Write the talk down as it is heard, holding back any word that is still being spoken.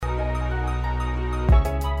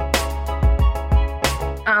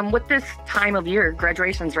With this time of year,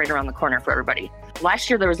 graduation's right around the corner for everybody. Last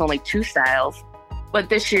year, there was only 2 styles, but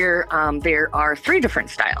this year there are 3 different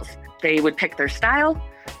styles. They would pick their style,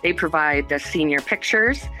 they provide the senior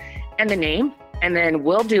pictures and the name, and then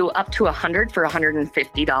we'll do up to 100 for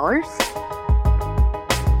 $150.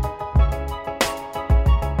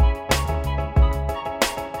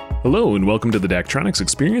 Hello and welcome to the Daktronics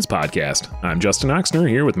Experience Podcast. I'm Justin Oxner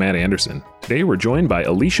here with Matt Anderson. Today we're joined by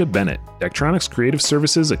Alicia Bennett, Daktronics Creative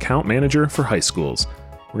Services Account Manager for high schools.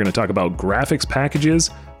 We're going to talk about graphics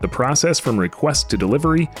packages, the process from request to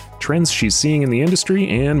delivery, trends she's seeing in the industry,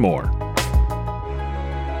 and more.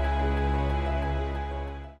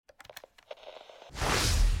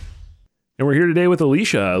 And we're here today with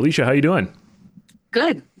Alicia. Alicia, how you doing?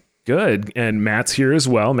 Good. Good. And Matt's here as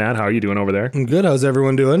well. Matt, how are you doing over there? I'm good. How's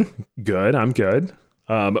everyone doing? Good. I'm good.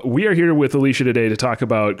 We are here with Alicia today to talk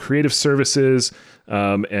about creative services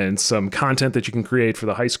and some content that you can create for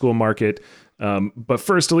the high school market. But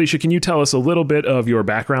first, Alicia, can you tell us a little bit of your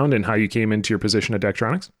background and how you came into your position at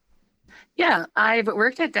Daktronics? Yeah, I've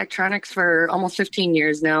worked at Daktronics for almost 15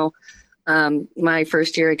 years now. My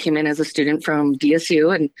first year, I came in as a student from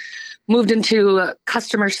DSU and moved into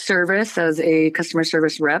customer service as a customer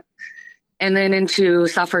service rep, and then into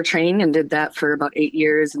software training and did that for about 8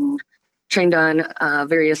 years and trained on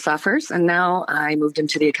various softwares. And now I moved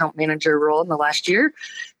into the account manager role in the last year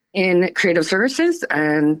in creative services.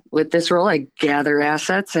 And with this role, I gather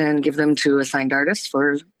assets and give them to assigned artists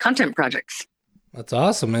for content projects. That's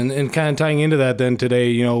awesome. And kind of tying into that then today,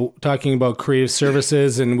 you know, talking about creative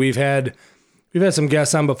services, and we've had some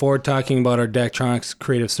guests on before talking about our Daktronics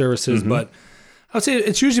creative services, but I would say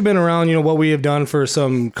it's usually been around, you know, what we have done for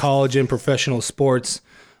some college and professional sports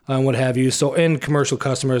and what have you. So, and commercial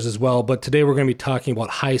customers as well. But today we're going to be talking about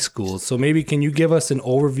high schools. So maybe can you give us an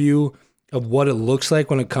overview of what it looks like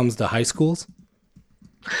when it comes to high schools?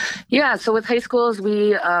 Yeah. So with high schools,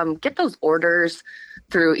 we get those orders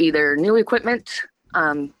through either new equipment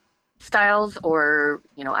styles or,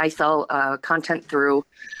 you know, I sell content through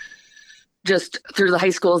the high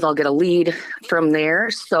schools. I'll get a lead from there.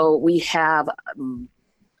 So we have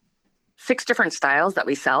 6 different styles that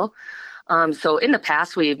we sell. So in the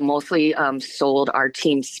past, we've mostly sold our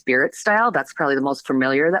Team Spirit style. That's probably the most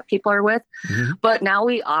familiar that people are with. But now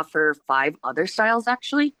we offer 5 other styles,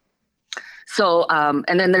 actually. So,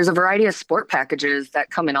 and then there's a variety of sport packages that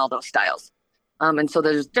come in all those styles. And so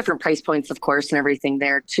there's different price points, of course, and everything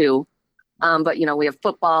there too. But, you know, we have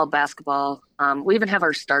football, basketball. We even have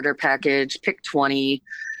our starter package, pick 20,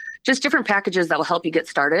 just different packages that will help you get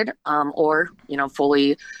started or, you know,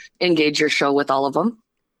 fully engage your show with all of them.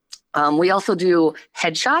 We also do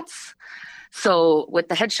headshots. So with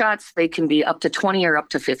the headshots, they can be up to 20 or up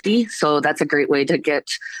to 50. So that's a great way to get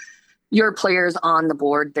your players on the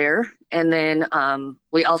board there. And then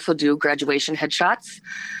we also do graduation headshots.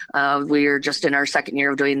 We're just in our 2nd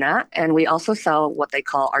year of doing that. And we also sell what they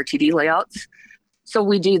call RTD layouts. So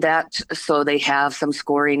we do that so they have some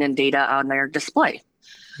scoring and data on their display.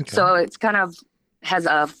 Okay. So it's kind of has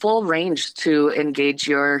a full range to engage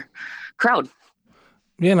your crowd.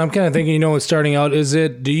 Yeah, and I'm kind of thinking, you know, starting out,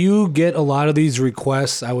 do you get a lot of these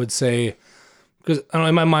requests, I would say, because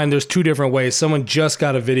in my mind, there's 2 different ways. Someone just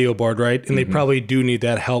got a video board, right? And they probably do need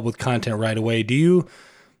that help with content right away. Do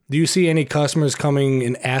you see any customers coming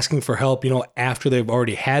and asking for help, you know, after they've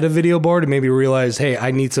already had a video board and maybe realize, hey, I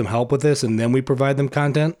need some help with this, and then we provide them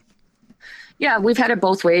content? Yeah, we've had it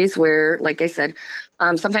both ways where, like I said,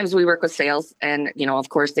 sometimes we work with sales and, you know, of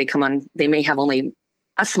course they come on, they may have only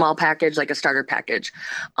a small package, like a starter package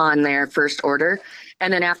on their first order.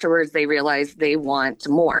 And then afterwards they realize they want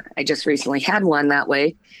more. I just recently had one that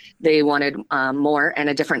way. They wanted more and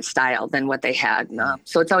a different style than what they had.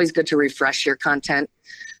 So it's always good to refresh your content.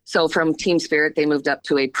 So from Team Spirit, they moved up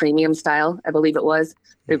to a premium style, I believe it was,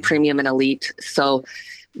 a premium and elite. So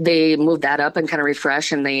they moved that up and kind of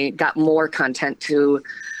refresh, and they got more content to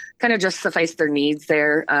kind of just suffice their needs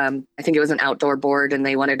there. I think it was an outdoor board and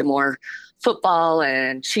they wanted more football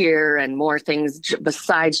and cheer and more things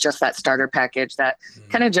besides just that starter package that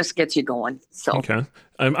kind of just gets you going. So okay.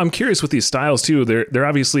 I'm curious with these styles too. There are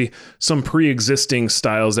obviously some pre-existing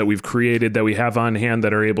styles that we've created that we have on hand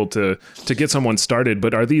that are able to get someone started,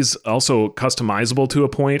 but are these also customizable to a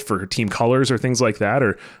point for team colors or things like that?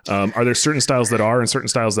 Or are there certain styles that are and certain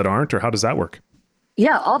styles that aren't, or how does that work?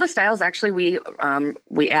 Yeah, all the styles actually,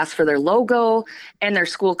 we ask for their logo and their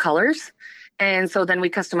school colors. And so then we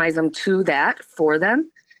customize them to that for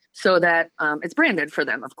them so that it's branded for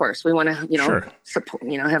them. Of course, we want to, support,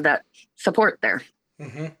 have that support there.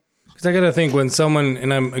 Because I got to think when someone,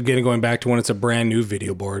 and I'm again going back to when it's a brand new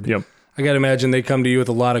video board. Yep. I got to imagine they come to you with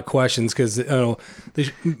a lot of questions because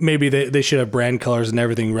maybe they should have brand colors and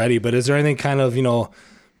everything ready. But is there anything kind of, do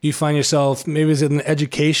you find yourself, maybe is it an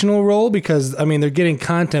educational role? Because, I mean, they're getting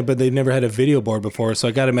content, but they've never had a video board before. So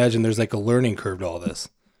I got to imagine there's like a learning curve to all this.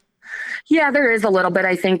 Yeah, there is a little bit,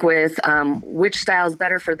 I think, with which style is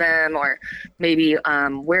better for them or maybe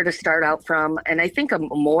where to start out from. And I think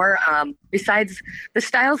more, besides the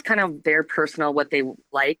style's kind of their personal, what they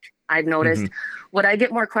like, I've noticed. What I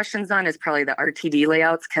get more questions on is probably the RTD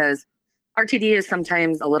layouts, because RTD is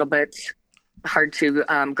sometimes a little bit hard to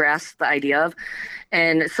grasp the idea of.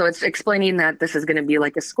 And so it's explaining that this is going to be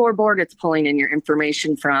like a scoreboard. It's pulling in your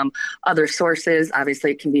information from other sources.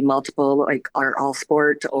 Obviously, it can be multiple, like our All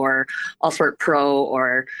Sport or All Sport Pro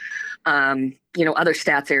or, other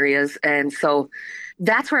stats areas. And so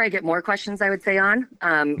that's where I get more questions, I would say, on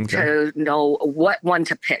to know what one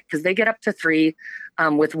to pick, because they get up to 3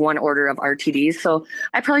 with one order of RTDs. So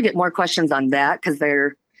I probably get more questions on that because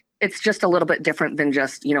it's just a little bit different than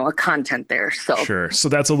just, a content there. So sure. So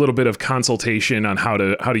that's a little bit of consultation on how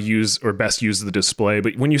to use or best use the display.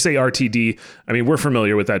 But when you say RTD, I mean, we're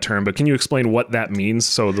familiar with that term, but can you explain what that means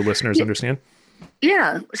so the listeners understand?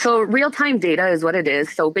 Yeah. So real-time data is what it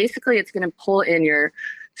is. So basically it's going to pull in your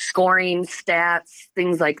scoring stats,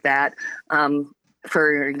 things like that.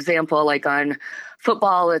 For example, like on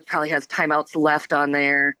football, it probably has timeouts left on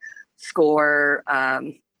there, score,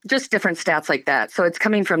 just different stats like that. So it's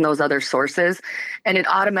coming from those other sources, and it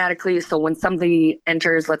automatically, so when somebody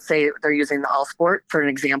enters, let's say they're using the All Sport for an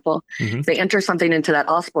example, if they enter something into that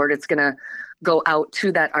All Sport, it's going to go out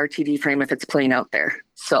to that RTD frame if it's playing out there.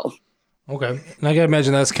 So. Okay. And I got to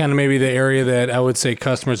imagine that's kind of maybe the area that I would say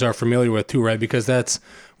customers are familiar with too, right? Because that's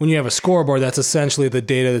when you have a scoreboard, that's essentially the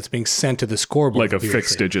data that's being sent to the scoreboard. Like a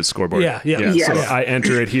fixed digit scoreboard. Yeah. Yes. So I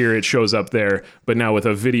enter it here, it shows up there. But now with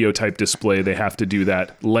a video type display, they have to do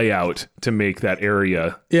that layout to make that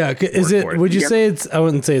area. Yeah. Would you say I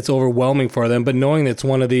wouldn't say it's overwhelming for them, but knowing that it's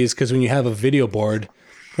one of these, because when you have a video board,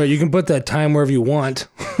 right, you can put that time wherever you want,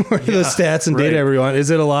 or the stats and data wherever you want.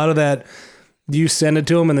 Is it a lot of that? Do you send it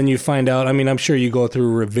to them and then you find out? I mean, I'm sure you go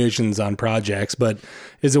through revisions on projects, but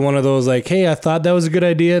is it one of those like, hey, I thought that was a good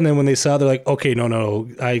idea, and then when they saw, they're like, okay, no,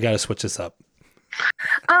 I got to switch this up?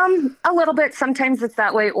 A little bit. Sometimes it's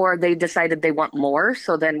that way, or they decided they want more,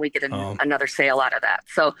 so then we get another sale out of that.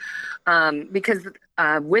 So because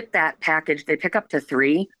with that package, they pick up to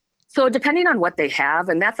 3. So depending on what they have,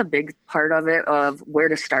 and that's a big part of it, of where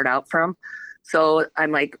to start out from. So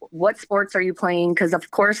I'm like, what sports are you playing? Because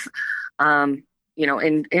of course,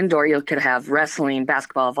 indoor you could have wrestling,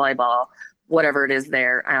 basketball, volleyball, whatever it is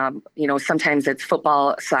there. Sometimes it's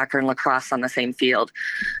football, soccer, and lacrosse on the same field.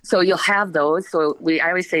 So you'll have those. So I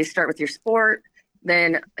always say start with your sport.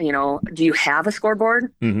 Then, do you have a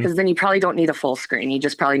scoreboard? Because then you probably don't need a full screen. You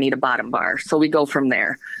just probably need a bottom bar. So we go from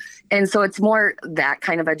there. And so it's more that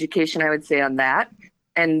kind of education, I would say, on that.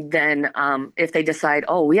 And then if they decide,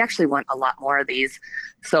 we actually want a lot more of these.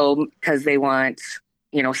 So because they want,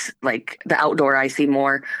 like the outdoor, I see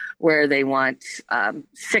more where they want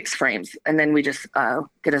 6 frames, and then we just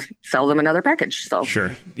get to sell them another package. So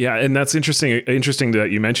sure. Yeah. And that's interesting that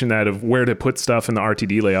you mentioned that of where to put stuff in the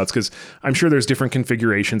RTD layouts, because I'm sure there's different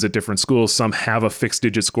configurations at different schools. Some have a fixed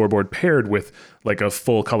digit scoreboard paired with like a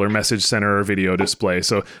full color message center or video display.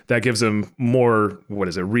 So that gives them more,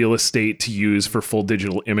 real estate to use for full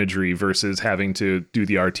digital imagery versus having to do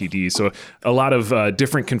the RTD. So a lot of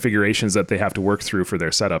different configurations that they have to work through for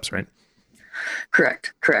their setups, right?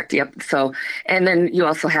 Correct. Yep. So, and then you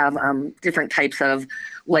also have different types of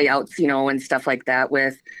layouts, and stuff like that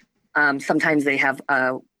with, sometimes they have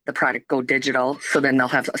the product go digital. So then they'll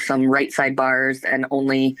have some right side bars and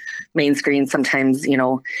only main screen sometimes,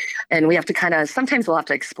 and we have to sometimes we'll have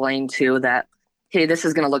to explain too that, hey, this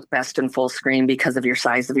is going to look best in full screen because of your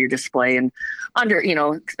size of your display and under,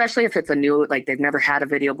 especially if it's a new, like they've never had a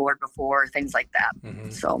video board before, things like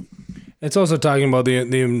that. So. It's also talking about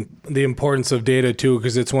the importance of data too,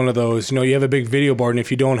 because it's one of those, you have a big video board, and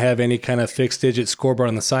if you don't have any kind of fixed digit scoreboard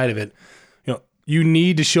on the side of it, you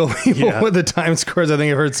need to show people what the time scores. I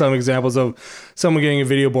think I've heard some examples of someone getting a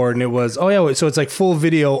video board and it was, so it's like full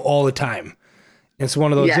video all the time. It's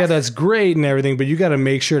one of those, that's great and everything, but you got to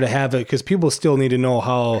make sure to have it, because people still need to know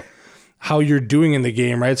how you're doing in the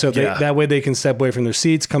game, right? So that way they can step away from their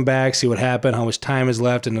seats, come back, see what happened, how much time is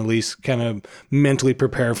left, and at least kind of mentally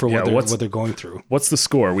prepare for what they're going through. What's the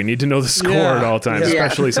score? We need to know the score at all times,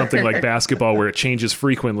 especially something like basketball where it changes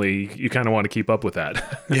frequently. You kind of want to keep up with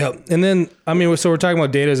that. Yeah. And then, so we're talking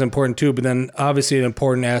about data is important too, but then obviously an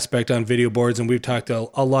important aspect on video boards, and we've talked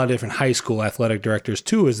to a lot of different high school athletic directors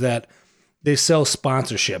too, is that they sell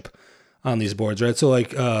sponsorship. on these boards, right? So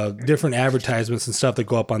like different advertisements and stuff that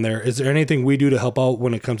go up on there. Is there anything we do to help out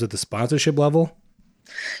when it comes at the sponsorship level?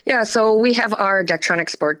 Yeah, so we have our Daktronics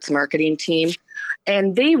sports marketing team,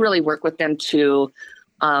 and they really work with them to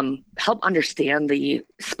help understand the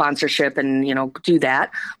sponsorship and, do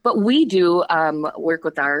that. But we do work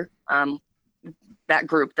with our that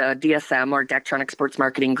group, the DSM or Daktronics Sports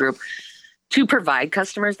Marketing Group, to provide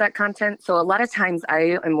customers that content. So a lot of times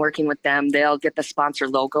I am working with them. They'll get the sponsor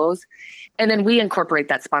logos, and then we incorporate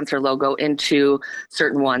that sponsor logo into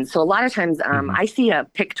certain ones. So a lot of times I see a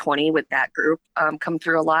pick 20 with that group come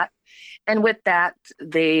through a lot. And with that,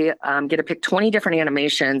 they get to pick 20 different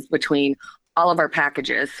animations between all of our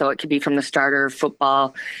packages. So it could be from the starter,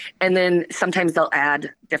 football, and then sometimes they'll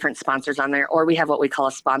add different sponsors on there, or we have what we call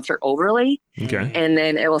a sponsor overlay. Okay. And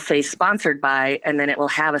then it will say sponsored by, and then it will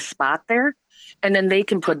have a spot there, and then they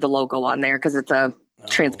can put the logo on there because it's a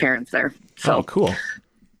transparency there. So cool.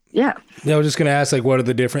 Yeah. Yeah, I was just going to ask, like, what are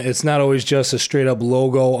the different, it's not always just a straight up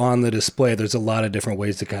logo on the display. There's a lot of different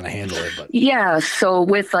ways to kind of handle it. But yeah. So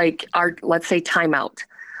with like our, let's say timeout.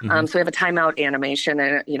 So we have a timeout animation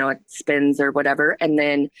and, it spins or whatever. And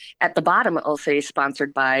then at the bottom, it'll say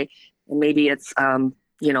sponsored by, and maybe it's,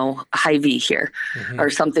 Hy-Vee here or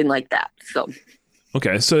something like that. So.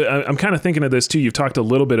 Okay. So I'm kind of thinking of this too. You've talked a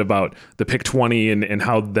little bit about the Pick 20 and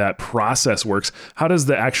how that process works. How does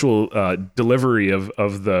the actual delivery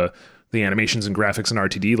of the animations and graphics and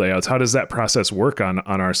RTD layouts, how does that process work on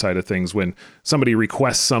our side of things? When somebody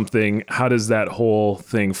requests something, how does that whole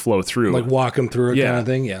thing flow through? Like walk them through it kind of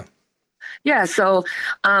thing? Yeah. Yeah. So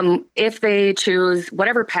if they choose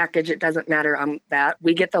whatever package, it doesn't matter that.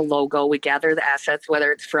 We get the logo, we gather the assets,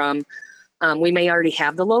 whether it's from, we may already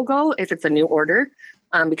have the logo if it's a new order,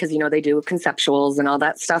 because, they do conceptuals and all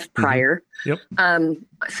that stuff prior. Yep.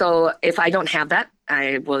 So if I don't have that,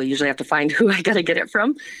 I will usually have to find who I got to get it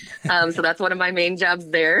from. So that's one of my main jobs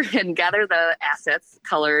there, and gather the assets,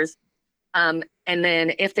 colors. And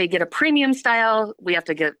then if they get a premium style, we have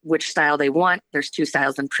to get which style they want. There's 2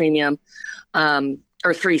 styles in premium,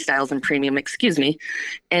 or 3 styles in premium, excuse me.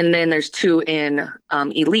 And then there's 2 in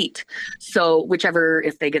elite. So whichever,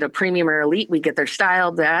 if they get a premium or elite, we get their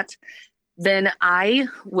style, that. Then I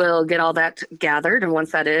will get all that gathered. And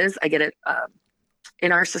once that is, I get it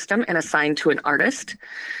in our system and assigned to an artist.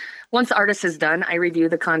 Once the artist is done, I review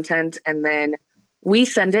the content, and then we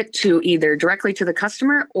send it to either directly to the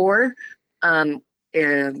customer or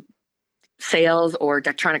sales or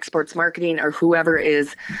Daktronics Sports Marketing or whoever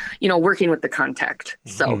is, working with the contact.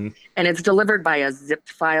 So, and it's delivered by a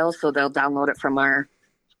zipped file. So they'll download it from our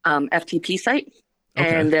FTP site,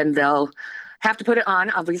 and then they'll have to put it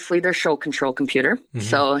on, obviously, their show control computer.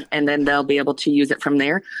 So, and then they'll be able to use it from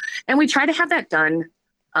there. And we try to have that done.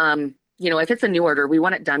 If it's a new order, we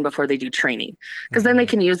want it done before they do training, because then they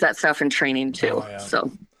can use that stuff in training too.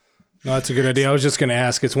 So. No, that's a good idea. I was just going to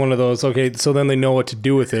ask, it's one of those, okay, so then they know what to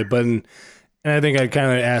do with it. But, and I think I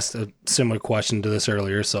kind of asked a similar question to this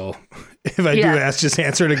earlier. So if I do ask, just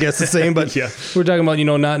answer it, I guess the same. But we're talking about,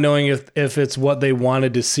 not knowing if it's what they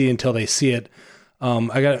wanted to see until they see it.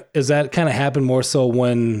 Does that kind of happen more so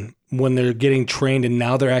when they're getting trained and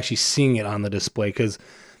now they're actually seeing it on the display? Because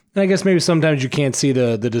I guess maybe sometimes you can't see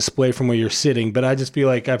the display from where you're sitting, but I just feel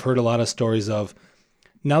like I've heard a lot of stories of,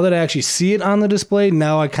 now that I actually see it on the display,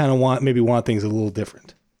 now I kind of want things a little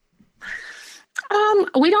different.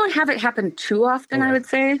 We don't have it happen too often, I would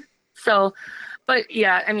say. So, but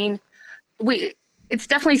yeah, I mean, it's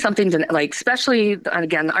definitely something to like, especially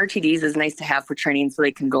again, the RTDs is nice to have for training so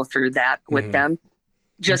they can go through that with them.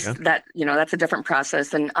 Just that, that's a different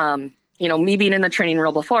process. And, me being in the training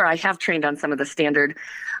role before, I have trained on some of the standard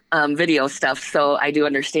video stuff. So I do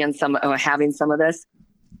understand having some of this.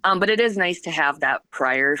 But it is nice to have that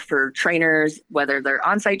prior for trainers, whether they're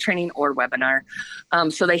on-site training or webinar.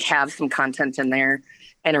 So they have some content in there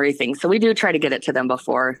and everything. So we do try to get it to them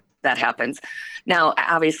before that happens. Now,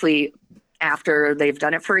 obviously, after they've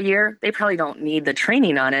done it for a year, they probably don't need the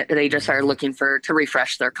training on it. They just are looking to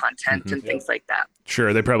refresh their content and things like that.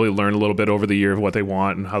 Sure. They probably learn a little bit over the year of what they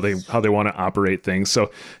want and how they want to operate things. So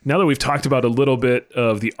now that we've talked about a little bit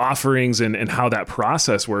of the offerings and how that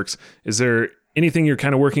process works, is there anything you're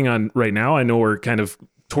kind of working on right now? I know we're kind of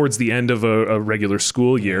towards the end of a regular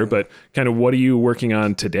school year, but kind of what are you working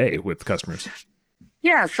on today with customers?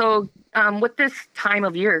 Yeah. So with this time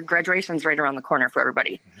of year, graduation's right around the corner for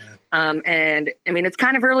everybody. And I mean, it's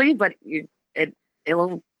kind of early, but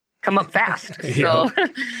it'll come up fast. So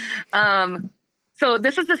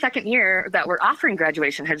this is the second year that we're offering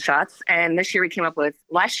graduation headshots. And this year we came up with,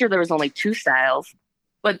 last year there was only 2 styles,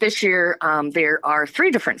 but this year there are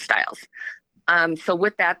 3 different styles. So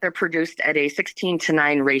with that, they're produced at a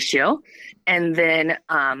 16:9 ratio. And then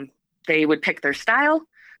they would pick their style.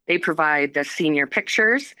 They provide the senior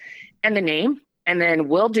pictures and the name. And then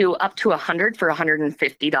we'll do up to 100 for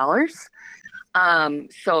 $150.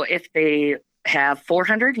 So if they have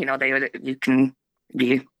 400, you can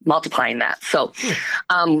be multiplying that. So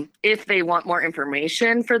if they want more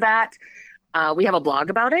information for that, we have a blog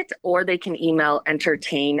about it, or they can email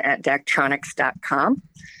entertain@daktronics.com.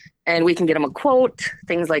 And we can get them a quote,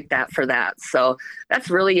 things like that for that. So that's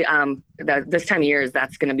really this time of year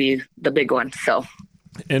that's going to be the big one. So.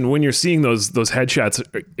 And when you're seeing those headshots,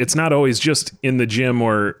 it's not always just in the gym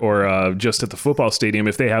or just at the football stadium.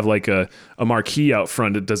 If they have like a marquee out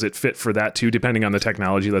front, does it fit for that too, depending on the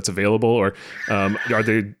technology that's available? Or are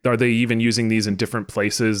they even using these in different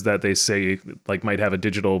places that they say like might have a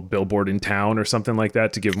digital billboard in town or something like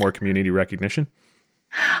that to give more community recognition?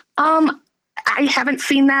 I haven't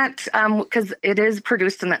seen that because it is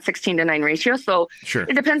produced in that 16:9 ratio. So sure.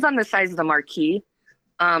 It depends on the size of the marquee.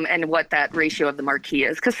 And what that ratio of the marquee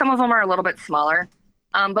is, because some of them are a little bit smaller.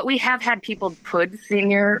 But we have had people put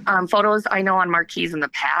senior photos, I know, on marquees in the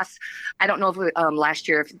past. I don't know if last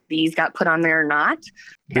year if these got put on there or not.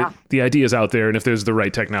 Yeah. The idea is out there, and if there's the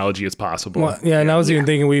right technology, it's possible. Well, yeah, and I was even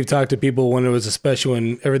thinking we've talked to people when it was, especially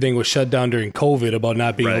when everything was shut down during COVID, about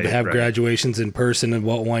not being able to have graduations in person and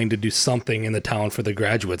wanting to do something in the town for the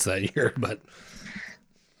graduates that year. But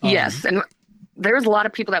yes, and there's a lot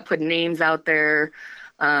of people that put names out there.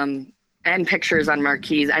 And pictures on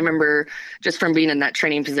marquees. I remember just from being in that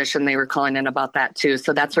training position, they were calling in about that too.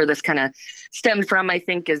 So that's where this kind of stemmed from, I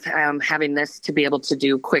think, is having this to be able to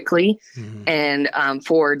do quickly and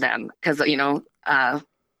for them. Because,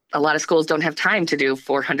 a lot of schools don't have time to do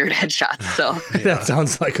 400 headshots. So that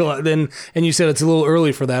sounds like a lot. Then, and you said it's a little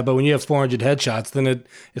early for that, but when you have 400 headshots, then it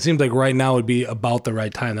seems like right now would be about the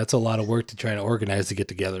right time. That's a lot of work to try to organize to get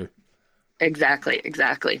together. Exactly.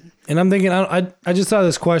 And I'm thinking, I just saw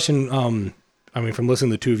this question. From listening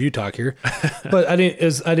to the two of you talk here, but I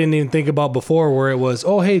didn't even think about before where it was,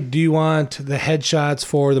 oh, hey, do you want the headshots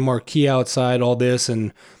for the marquee outside, all this?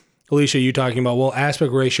 And Alicia, you talking about, well,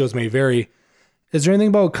 aspect ratios may vary. Is there anything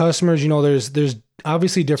about customers? There's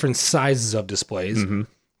obviously different sizes of displays,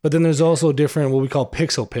 but then there's also different, what we call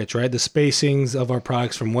pixel pitch, right? The spacings of our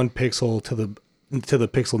products from one pixel to the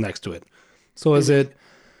pixel next to it. So is it,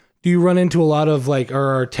 do you run into a lot of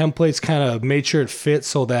are our templates kind of made sure it fits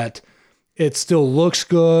so that it still looks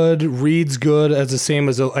good, reads good as the same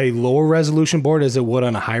as a lower resolution board as it would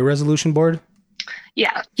on a high resolution board?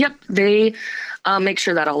 Yeah. Yep. They make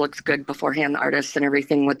sure that all looks good beforehand, the artists and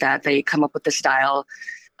everything with that. They come up with the style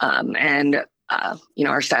and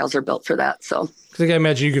our styles are built for that. So. Because I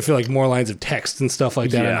imagine you could feel more lines of text and stuff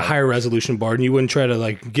like that on a higher resolution board, and you wouldn't try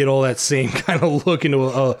to get all that same kind of look into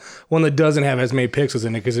a one that doesn't have as many pixels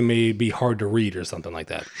in it because it may be hard to read or something like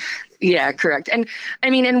that. Yeah, correct. And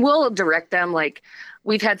and we'll direct them.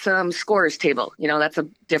 We've had some scores table. That's a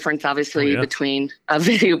difference, obviously, between a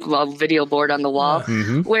video board on the wall,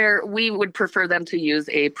 where we would prefer them to use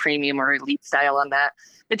a premium or elite style on that.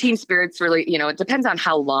 The team spirit's really, it depends on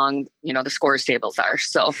how long, the scores tables are.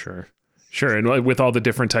 So Sure. And with all the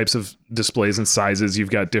different types of displays and sizes,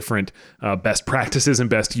 you've got different best practices and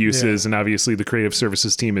best uses. Yeah. And obviously the creative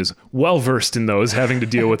services team is well versed in those, having to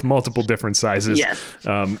deal with multiple different sizes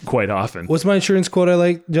quite often. What's my insurance quote I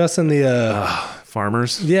like, Justin? The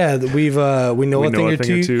farmers. Yeah, we know a thing or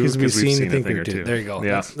two because we've seen a thing or two. There you go.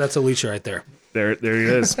 Yeah. That's Alicia right there. There he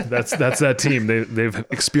is. That's that team. They've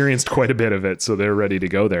experienced quite a bit of it, so they're ready to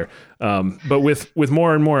go there. But with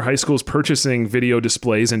more and more high schools purchasing video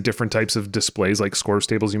displays and different types of displays like scores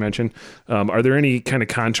tables you mentioned, are there any kind of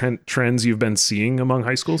content trends you've been seeing among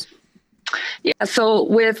high schools? Yeah, so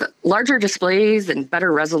with larger displays and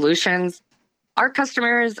better resolutions, our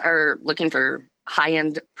customers are looking for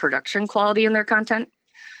high-end production quality in their content.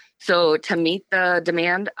 So to meet the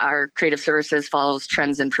demand, our creative services follows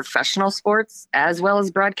trends in professional sports as well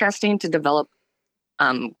as broadcasting to develop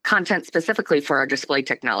content specifically for our display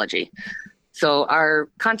technology. So our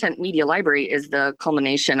content media library is the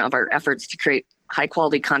culmination of our efforts to create high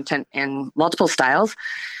quality content in multiple styles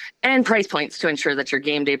and price points to ensure that your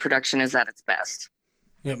game day production is at its best.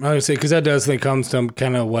 Yeah, I would say, because that does think comes to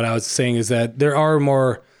kind of what I was saying is that there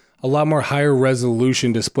are a lot more higher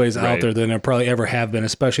resolution displays out there than there probably ever have been,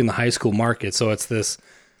 especially in the high school market. So it's this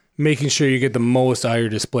making sure you get the most out of your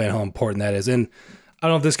display and how important that is. And I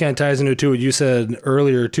don't know if this kind of ties into what you said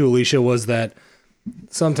earlier too, Alicia, was that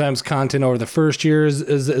sometimes content over the first year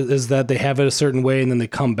is that they have it a certain way and then they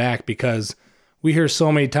come back, because we hear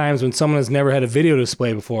so many times when someone has never had a video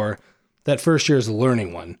display before, that first year is a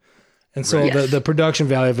learning one. And so the production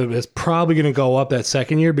value of it is probably going to go up that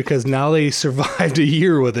second year because now they survived a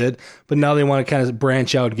year with it, but now they want to kind of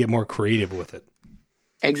branch out and get more creative with it.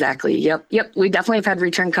 Exactly. Yep. We definitely have had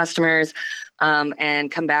return customers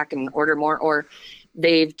and come back and order more, or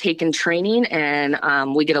they've taken training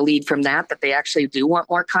and we get a lead from that they actually do want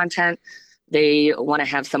more content. They want to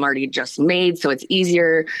have some already just made, so it's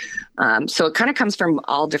easier. So it kind of comes from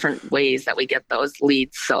all different ways that we get those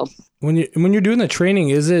leads. So when you're doing the training,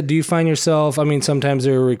 do you find yourself, I mean, sometimes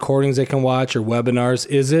there are recordings they can watch or webinars.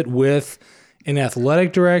 Is it with an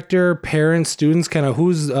athletic director, parents, students, kind of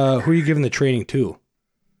who are you giving the training to?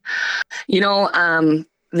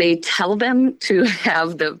 They tell them to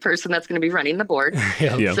have the person that's going to be running the board.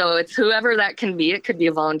 Yeah. So it's whoever that can be. It could be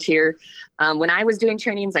a volunteer. When I was doing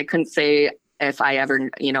trainings, I couldn't say if I ever,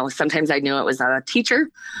 sometimes I knew it was a teacher.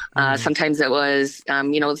 Sometimes it was,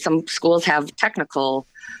 some schools have technical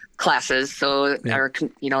classes. So, or,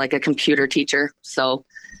 like a computer teacher. So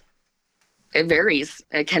it varies.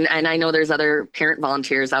 And I know there's other parent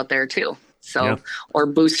volunteers out there too. So, or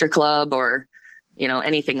booster club or,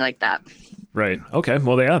 anything like that. Right. Okay.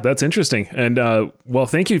 Well, yeah, that's interesting. And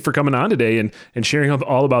thank you for coming on today and sharing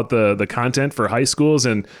all about the content for high schools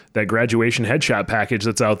and that graduation headshot package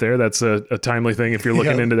that's out there. That's a timely thing if you're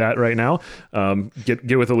looking into that right now.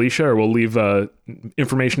 Get with Alicia, or we'll leave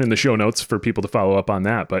information in the show notes for people to follow up on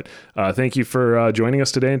that. But thank you for joining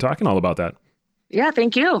us today and talking all about that. Yeah,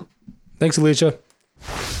 thank you. Thanks, Alicia.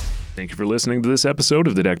 Thank you for listening to this episode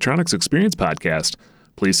of the Daktronics Experience Podcast.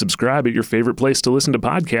 Please subscribe at your favorite place to listen to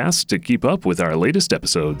podcasts to keep up with our latest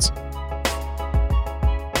episodes.